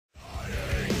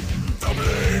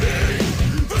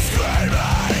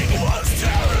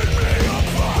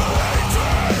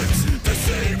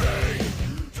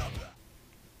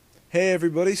Hey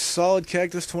everybody, Solid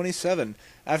Cactus 27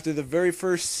 after the very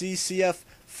first CCF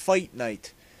Fight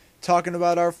Night. Talking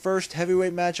about our first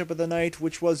heavyweight matchup of the night,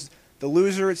 which was the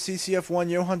loser at CCF 1,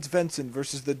 Johan Svensson,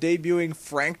 versus the debuting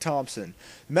Frank Thompson.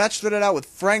 The match started out with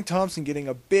Frank Thompson getting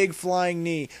a big flying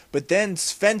knee, but then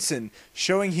Svensson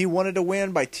showing he wanted to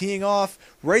win by teeing off.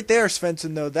 Right there,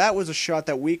 Svensson, though, that was a shot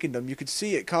that weakened him. You could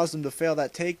see it caused him to fail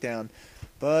that takedown.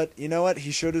 But you know what?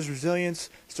 He showed his resilience,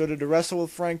 started to wrestle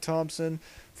with Frank Thompson.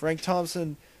 Frank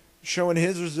Thompson showing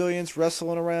his resilience,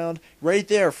 wrestling around. Right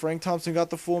there, Frank Thompson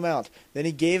got the full mount. Then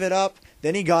he gave it up,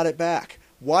 then he got it back.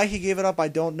 Why he gave it up, I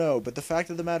don't know, but the fact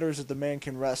of the matter is that the man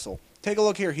can wrestle. Take a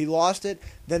look here. He lost it,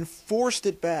 then forced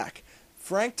it back.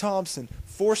 Frank Thompson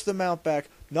forced the mount back,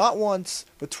 not once,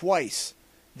 but twice.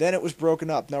 Then it was broken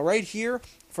up. Now right here,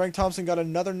 Frank Thompson got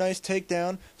another nice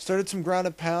takedown, started some ground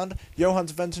and pound. Johan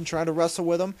Svensson trying to wrestle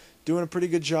with him, doing a pretty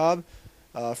good job.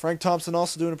 Frank Thompson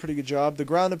also doing a pretty good job. The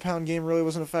ground and pound game really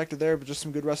wasn't a factor there, but just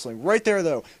some good wrestling. Right there,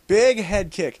 though, big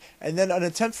head kick, and then an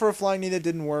attempt for a flying knee that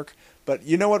didn't work. But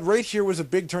you know what? Right here was a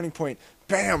big turning point.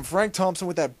 Bam! Frank Thompson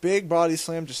with that big body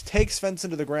slam just takes Svensson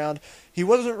to the ground. He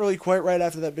wasn't really quite right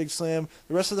after that big slam.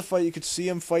 The rest of the fight, you could see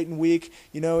him fighting weak.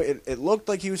 You know, it looked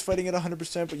like he was fighting at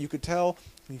 100%, but you could tell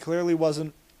he clearly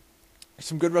wasn't.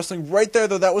 Some good wrestling right there,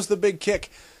 though. That was the big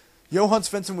kick. Johan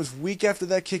Svensson was weak after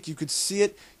that kick. You could see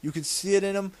it. You could see it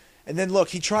in him. And then, look,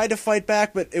 he tried to fight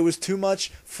back, but it was too much.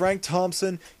 Frank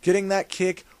Thompson getting that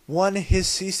kick, won his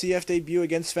CCF debut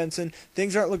against Svensson.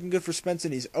 Things aren't looking good for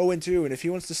Svensson. He's 0-2, and if he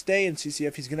wants to stay in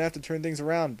CCF, he's going to have to turn things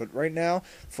around. But right now,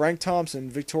 Frank Thompson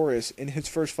victorious in his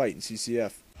first fight in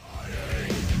CCF.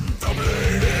 The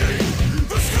bleeding,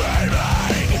 the screaming.